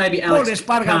think maybe Alex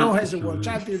Espargaro has a world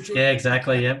championship? Yeah,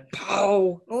 exactly. Yeah.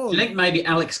 Oh. Do you think maybe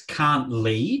Alex can't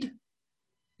lead?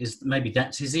 Maybe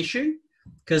that's his issue?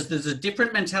 Because there's a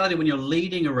different mentality when you're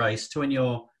leading a race to when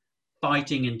you're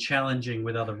fighting and challenging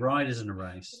with other riders in a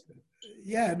race.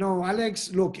 Yeah, no,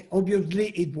 Alex, look, obviously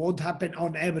it won't happen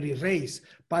on every race,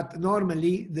 but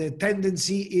normally the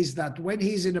tendency is that when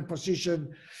he's in a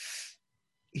position,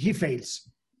 he fails.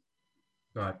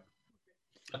 Right.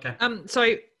 Okay.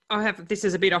 So this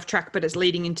is a bit off track, but it's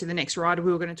leading into the next rider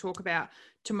we were going to talk about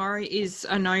tomorrow is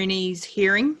Annoni's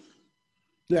hearing.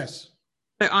 Yes.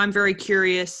 So I'm very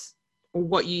curious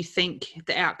what you think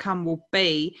the outcome will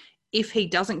be. If he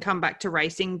doesn't come back to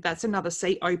racing, that's another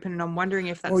seat open, and I'm wondering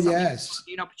if that's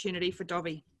an opportunity for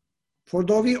Dovi. For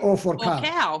Dovi or for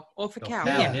Cow? Or for Cow.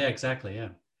 Yeah, exactly, yeah.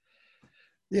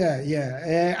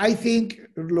 Yeah. I think,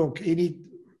 look, in it,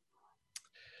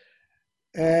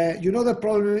 the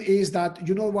problem is that,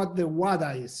 you know what the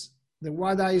WADA is? The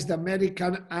WADA is the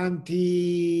American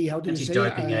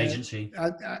Anti-doping agency.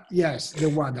 Yes, the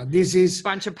WADA. This is...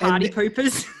 Bunch of party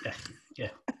poopers.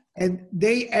 Yeah. And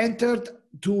they entered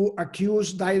to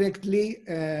accuse directly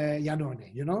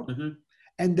Iannone, Mm-hmm.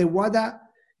 And the WADA,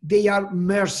 they are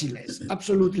merciless,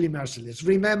 absolutely merciless.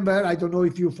 Remember, I don't know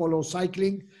if you follow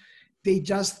cycling, they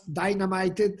just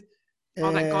dynamited...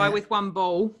 that guy with one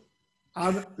ball.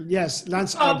 Yes,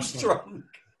 Lance Armstrong.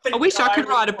 I wish I could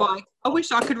ride a bike. I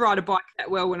wish I could ride a bike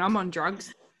that well when I'm on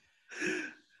drugs.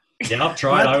 Yeah, I've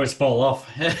tried. I always fall off.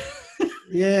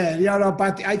 Yeah,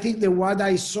 but I think the WADA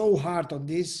is so hard on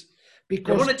this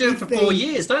because they want to do it for 4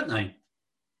 years, don't they?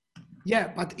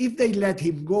 Yeah, but if they let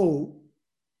him go,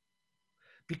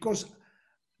 because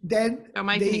then they'll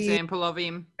make an example of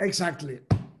him. Exactly.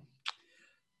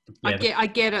 Yeah, I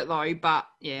get it though, but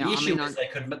yeah, the issue is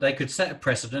they could set a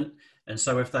precedent, and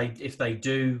so if they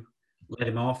do let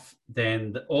him off,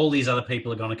 then all these other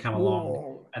people are going to come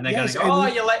along, and they're going to go,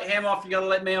 you let him off, you got to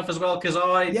let me off as well because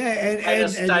I had a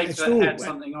stake that had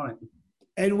something on it.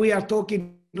 And we are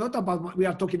talking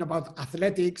about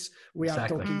athletics. We are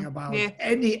talking about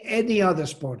any other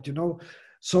sport,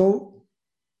 So,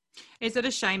 is it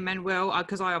a shame, Manuel?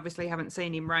 Because I obviously haven't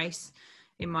seen him race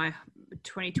in my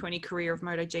 2020 career of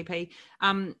MotoGP.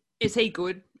 Is he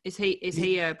good? Is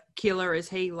he a killer? Is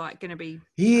he like going to be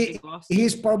a big loss? He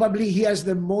has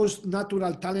the most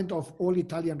natural talent of all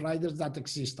Italian riders that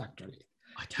exist. Actually,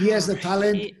 he has the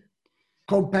talent.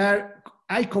 Could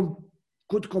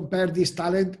compare this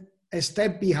talent a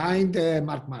step behind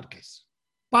Marc Marquez.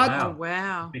 But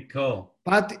wow, big call.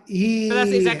 But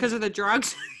is that because of the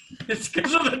drugs? It's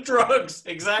because of the drugs,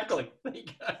 exactly. There you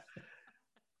go.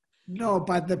 No,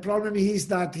 but the problem is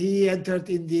that he entered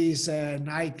in this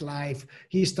nightlife.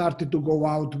 He started to go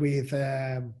out with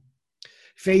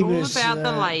famous... All about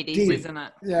the ladies, isn't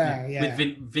it? Yeah.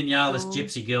 With Vignala's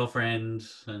gypsy girlfriend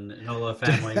and all her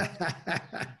family.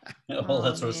 All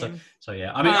that sort of stuff. So,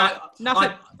 yeah. I mean,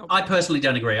 I personally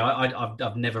don't agree.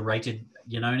 I've never rated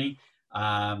Iannone.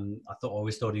 I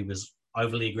always thought he was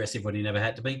overly aggressive when he never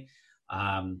had to be.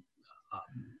 I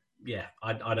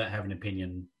don't have an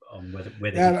opinion on whether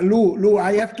Lou,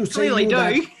 I have to say clearly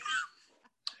that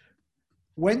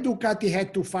when Ducati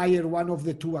had to fire one of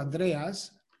the two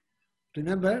Andreas,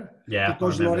 remember? Yeah,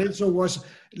 because Lorenzo was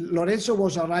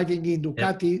arriving in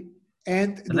Ducati,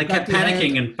 and they kept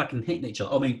panicking and fucking hitting each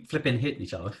other. I mean, flipping hitting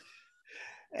each other.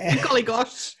 Golly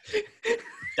gosh!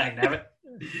 Dang nabbit.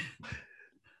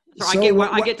 So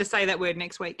I get to say that word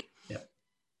next week. Yeah.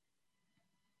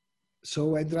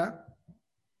 So, Edra.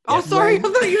 Oh, sorry. I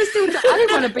thought you were still... I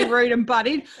didn't want to be rude and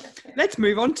butted. Let's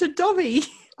move on to Dovi.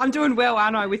 I'm doing well,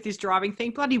 aren't I, with this driving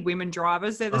thing? Bloody women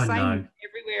drivers. They're the same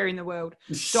everywhere in the world.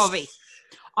 Dovi.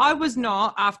 I was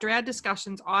not, after our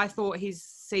discussions, I thought his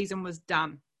season was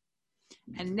done.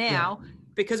 And now,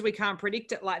 because we can't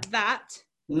predict it like that,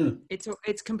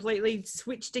 it's completely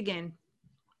switched again.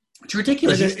 It's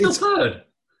ridiculous. He's still third.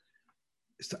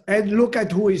 And look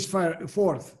at who is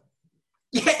fourth.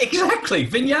 Yeah, exactly.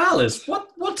 Vignales.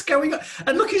 What's going on?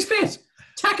 And look who's fifth.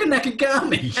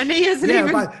 Takanakagami. And he hasn't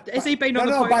has he been on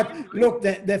the podium? But look,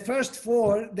 the first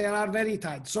four, they are very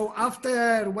tight. So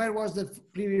after, where was the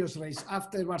previous race?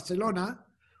 After Barcelona,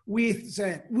 we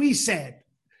said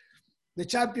the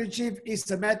championship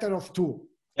is a matter of two.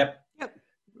 Yep.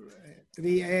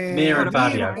 Mir and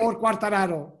Fabio. Or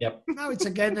Quartararo. Yep. Now it's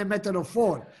again a matter of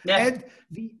four. Yeah.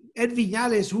 And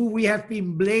Vignales, who we have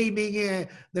been blaming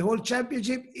the whole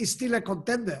championship, is still a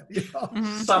contender.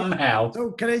 Somehow.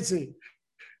 So crazy.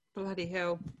 Bloody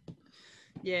hell.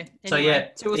 Yeah.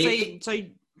 Anyway, so we'll see. So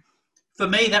for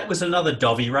me, that was another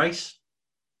Dovi race.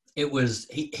 It was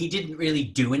he didn't really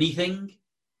do anything.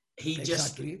 He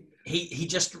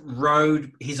just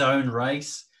rode his own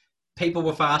race. People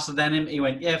were faster than him. He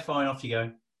went, yeah, fine, off you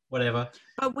go, whatever.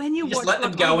 But when you just let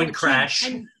them go and crash.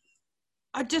 And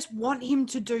I just want him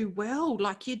to do well.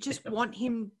 Like you just want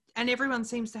him, and everyone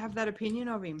seems to have that opinion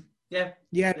of him. Yeah.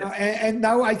 And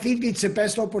now I think it's the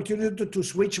best opportunity to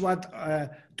switch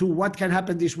to what can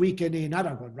happen this weekend in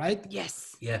Aragon, right?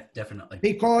 Yes. Yeah, definitely.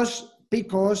 Because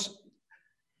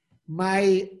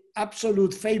my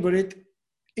absolute favorite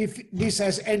if this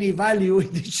has any value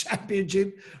in the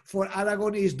championship for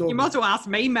Aragon is Dobby. You might as well ask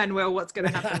me, Manuel, what's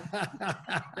going to happen.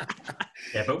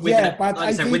 Yeah, but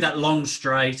with with that long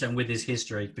straight and with his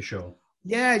history, for sure.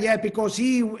 Yeah, because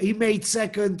he made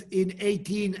second in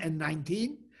 18 and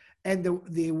 19, and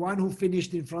the one who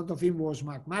finished in front of him was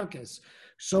Marc Marquez.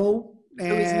 So who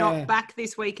is not back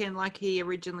this weekend like he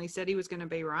originally said he was going to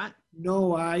be, right?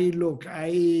 No, I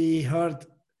heard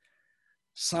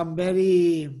some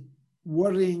very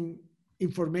worrying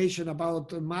information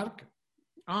about Mark.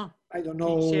 Oh, I don't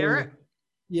know. Can you share it?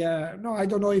 Yeah, no, I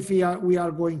don't know if we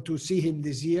are going to see him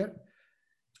this year.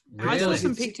 Really? I saw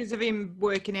some pictures of him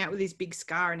working out with his big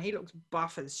scar, and he looks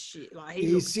buff as shit. Like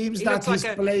his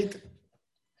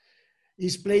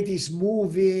plate is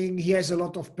moving. He has a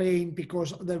lot of pain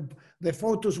because the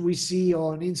photos we see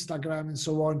on Instagram and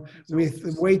so on with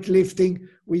weightlifting,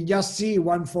 we just see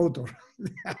one photo.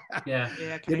 Yeah.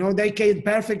 Okay. They can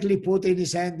perfectly put in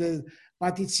his hand,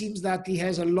 but it seems that he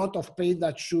has a lot of pain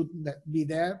that shouldn't be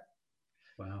there.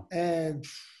 Wow. And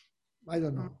I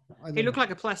don't know. He looked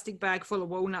like a plastic bag full of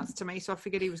walnuts to me, so I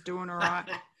figured he was doing all right.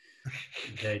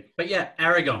 Okay. But yeah,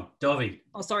 Aragon, Dobby.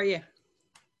 Oh, sorry, yeah.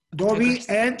 Dobby,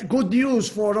 and good news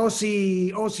for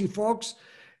Aussie folks.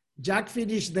 Jack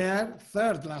finished there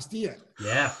third last year.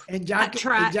 Yeah. And Jack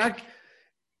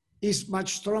is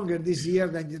much stronger this year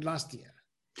than last year.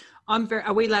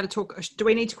 Are we allowed to talk? Do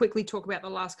we need to quickly talk about the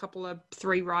last couple of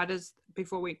 3 riders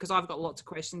before because I've got lots of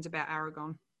questions about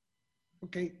Aragon.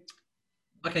 Okay.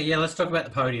 Okay, yeah, let's talk about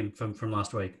the podium from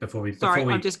last week before we.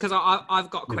 I'm just because I've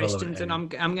got questions and I'm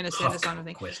going to send us on a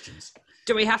thing. Questions.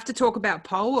 Do we have to talk about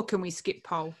pole or can we skip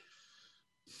pole?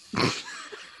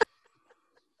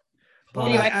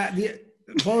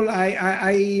 Paul,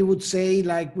 I would say,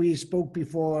 like we spoke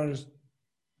before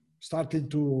starting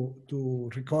to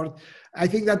record, I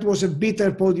think that was a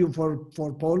bitter podium for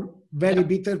Paul, very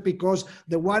bitter, because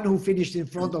the one who finished in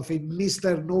front of him,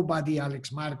 Mr. Nobody,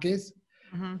 Alex Marquez,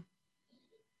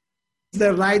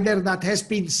 the rider that has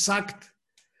been sacked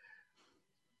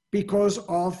because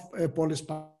of Paul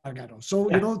Espargaro. So,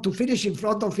 to finish in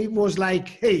front of him was like,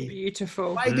 hey,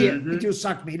 beautiful. Why did you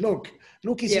sack me? Look,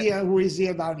 he's here, who is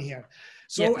here down here.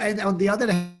 So, and on the other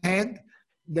hand,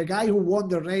 the guy who won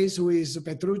the race, who is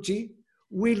Petrucci,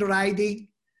 will riding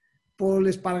Paul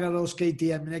Espargaro's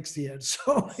KTM next year.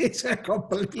 So it's a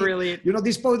complete, brilliant.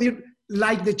 This podium,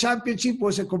 like the championship,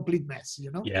 was a complete mess,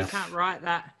 Yeah. You can't write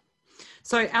that.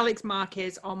 So Alex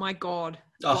Marquez, oh my God.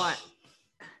 Like,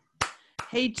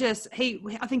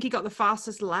 I think he got the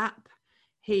fastest lap.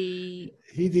 He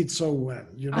did so well,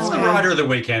 That's the rider of the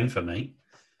weekend for me.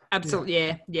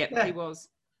 Absolutely, yeah, he was.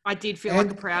 I did feel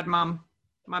like a proud mum.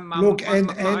 My mum,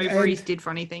 my ovaries did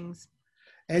funny things.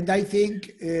 And I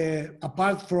think,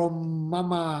 apart from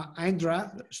Mama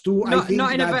Andra, Stu, not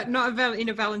in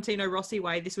a Valentino Rossi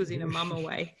way. This was in a Mama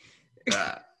way.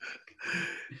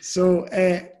 So,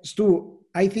 Stu,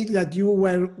 I think that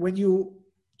when you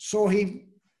saw him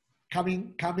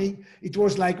coming, it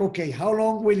was like, okay, how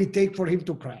long will it take for him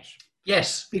to crash?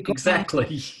 Yes,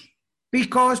 exactly.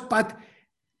 But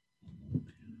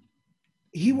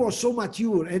he was so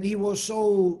mature and he was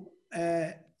so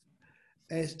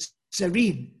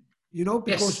serene,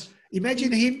 because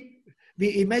imagine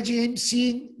him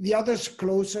seeing the others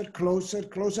closer,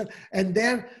 and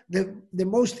there the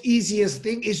most easiest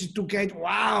thing is to get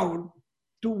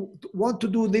to want to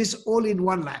do this all in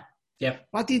one lap. Yeah.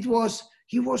 But he was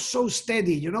so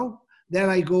steady, there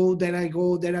I go,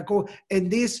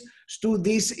 and this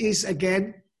is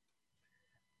again,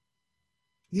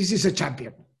 this is a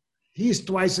champion. He is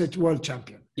twice a world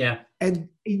champion. Yeah. And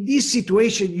in this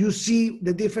situation, you see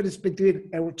the difference between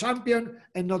a champion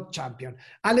and not champion.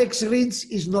 Alex Rins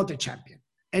is not a champion,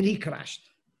 and he crashed.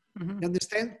 You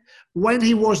understand? When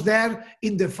he was there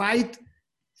in the fight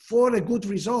for a good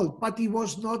result, but he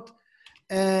was not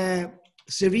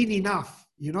serene enough,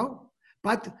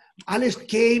 But Alex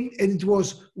came, and it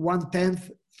was 1/10,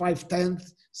 5/10,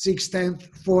 6/10,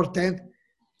 4/10.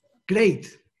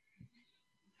 Great.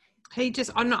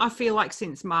 I feel like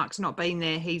since Mark's not been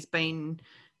there, he's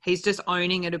just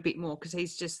owning it a bit more because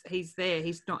he's there.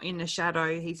 He's not in the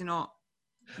shadow. He's not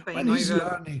being over. He's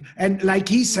learning. And like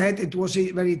he said, it was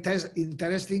very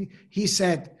interesting. He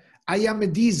said, I am a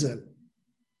diesel.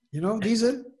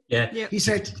 Diesel? Yeah. Yep. He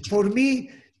said, for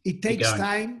me, it takes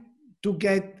time to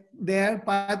get there,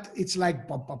 but it's like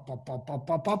pop, pop, pop, pop, pop,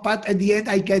 pop, pop, but at the end,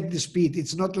 I get the speed.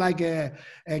 It's not like a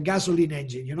gasoline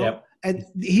engine, Yep. And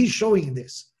he's showing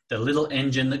this. The little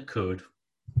engine that could.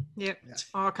 Yep.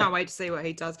 Oh, I can't wait to see what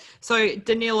he does. So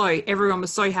Danilo, everyone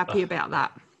was so happy about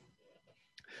that.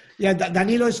 Yeah,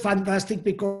 Danilo is fantastic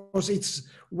because it's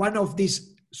one of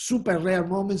these super rare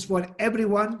moments where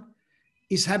everyone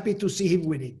is happy to see him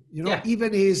winning, you know, Yeah.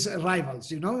 even his rivals,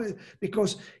 you know,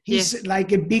 because he's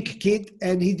like a big kid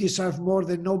and he deserves more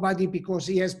than nobody because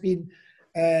he has been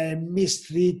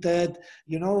mistreated,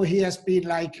 you know, he has been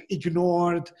like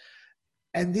ignored.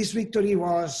 And this victory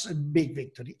was a big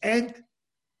victory. And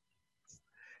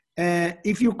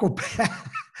if you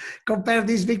compare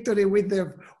this victory with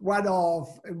the one of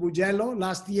Mugello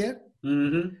last year,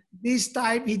 this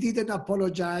time he didn't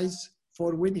apologize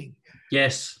for winning.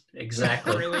 Yes,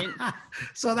 exactly. Brilliant.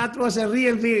 So that was a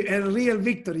real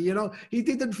victory. You know, he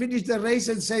didn't finish the race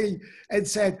and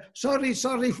said sorry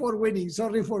for winning.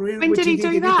 When did he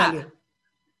do that? Italy.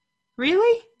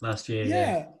 Really? Last year.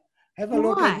 Yeah. Have a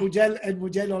look at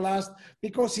Mugello last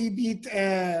because he beat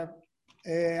Andrea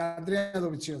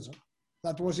Dovizioso.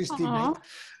 That was his teammate.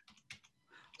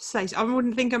 I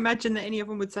wouldn't imagine that any of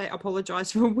them would say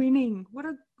apologize for winning. What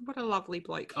a lovely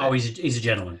bloke. Oh, he's a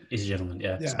gentleman. He's a gentleman.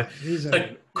 Yeah.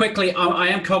 So quickly, I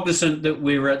am cognizant that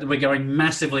we're going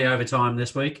massively over time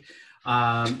this week.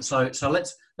 So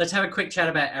let's have a quick chat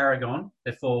about Aragon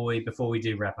before we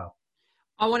do wrap up.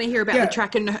 I want to hear about the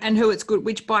track and who it's good,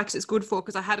 which bikes it's good for,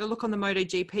 because I had a look on the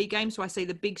MotoGP game. So I see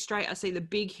the big straight, I see the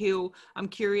big hill. I'm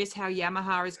curious how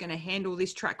Yamaha is going to handle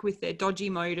this track with their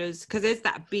dodgy motors, because there's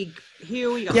that big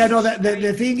hill.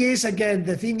 The thing is,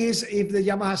 if the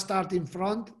Yamaha start in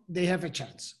front, they have a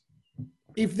chance.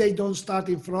 If they don't start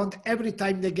in front, every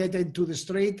time they get into the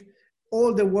straight,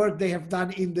 all the work they have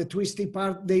done in the twisty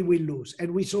part, they will lose.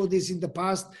 And we saw this in the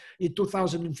past. In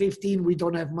 2015, we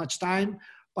don't have much time.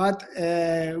 But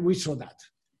we saw that.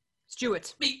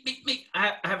 Stuart. Me.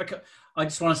 I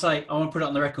just want to say, I want to put it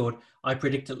on the record. I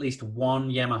predict at least one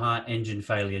Yamaha engine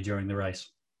failure during the race.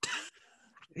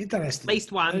 Interesting. At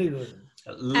least one. Very good.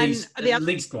 At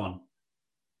least one.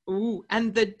 Ooh,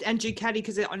 and Ducati,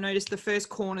 because I noticed the first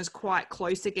corner's quite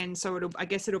close again. So I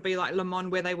guess it'll be like Le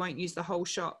Mans where they won't use the whole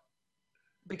shot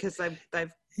because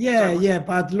they've. Yeah.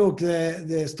 But look,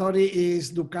 the story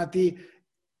is Ducati.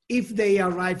 If they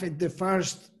arrive at the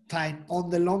first time on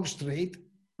the long straight,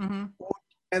 all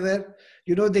together,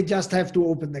 you know, they just have to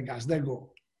open the gas. They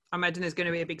go. I imagine there's going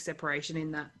to be a big separation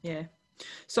in that. Yeah.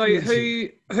 So who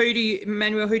do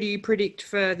you predict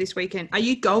for this weekend? Are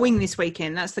you going this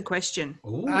weekend? That's the question.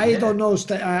 Ooh, I don't know.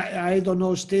 I don't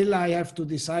know still. I have to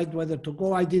decide whether to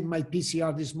go. I did my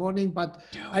PCR this morning, but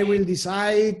I will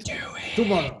decide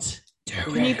tomorrow.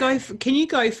 Can you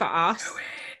go for us?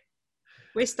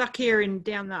 We're stuck here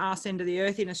down the arse end of the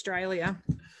earth in Australia.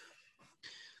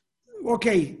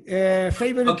 Okay.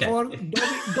 Favorite for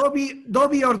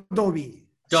Dobby or Dobby?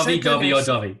 Dobby or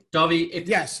Dobby? Dobby.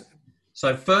 Yes.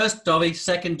 So first Dobby,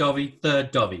 second Dobby,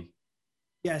 third Dobby.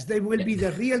 Yes, there will be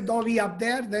the real Dobby up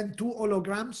there, then two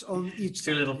holograms on each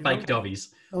Two side, little fake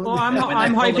Dobbies. Oh,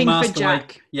 I'm hoping for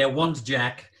Jack. Yeah, one's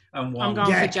Jack and one. I'm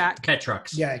going for Jack.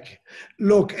 Petrux. Jack.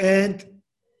 Look, and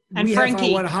we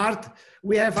Frankie. have our heart.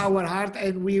 We have our heart,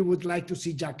 and we would like to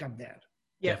see Jack up there.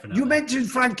 Yeah, you mentioned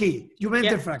Frankie.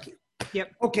 Frankie.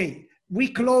 Yep. Okay, we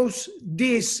close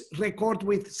this record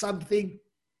with something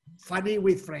funny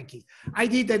with Frankie. I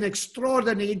did an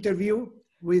extraordinary interview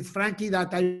with Frankie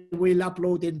that I will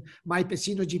upload in my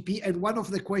Pessino GP, and one of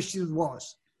the questions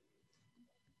was,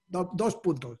 dos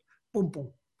puntos, pum pum.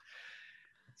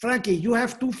 Frankie, you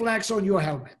have two flags on your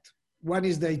helmet. One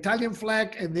is the Italian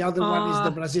flag, and the other one is the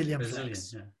Brazilian flag.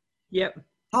 Yeah. Yep.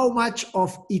 How much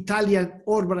of Italian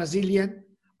or Brazilian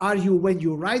are you when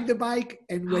you ride the bike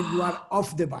and when you are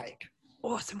off the bike?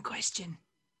 Awesome question.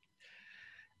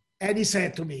 And he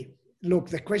said to me, look,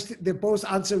 the post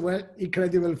answer were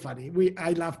incredibly funny.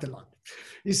 I laughed a lot.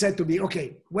 He said to me,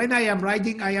 okay, when I am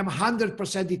riding, I am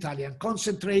 100% Italian,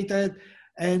 concentrated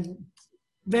and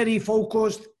very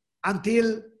focused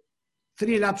until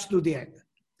 3 laps to the end.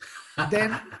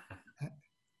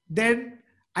 Then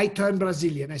I turn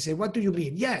Brazilian. I say, what do you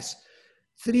mean? Yes,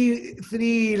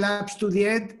 three laps to the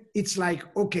end. It's like,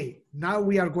 okay, now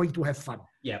we are going to have fun.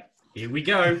 Yeah, here we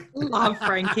go. Love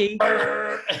Frankie. All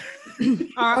right,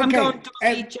 I'm going to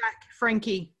be Jack,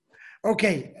 Frankie.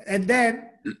 Okay, and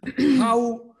then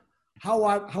how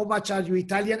much are you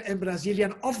Italian and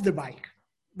Brazilian off the bike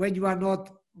when you are not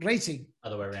racing?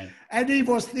 Other way around. And he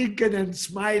was thinking and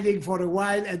smiling for a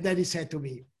while, and then he said to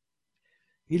me,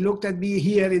 he looked at me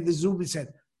here in the Zoom and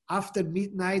said, after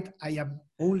midnight, I am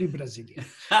Only Brazilian.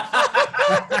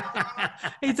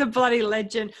 He's a bloody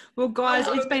legend. Well, guys,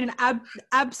 it's been an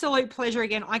absolute pleasure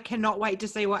again. I cannot wait to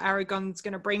see what Aragon's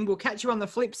going to bring. We'll catch you on the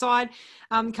flip side.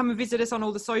 Come and visit us on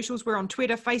all the socials. We're on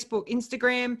Twitter, Facebook,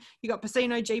 Instagram. You got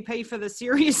Piscino GP for the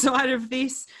serious side of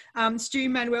this. Stu,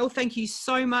 Manuel, thank you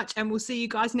so much, and we'll see you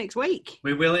guys next week.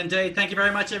 We will indeed. Thank you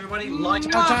very much, everybody.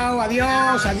 Ciao, ciao.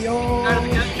 Adios. Adios.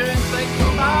 Notifications. Thank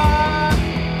you. Bye.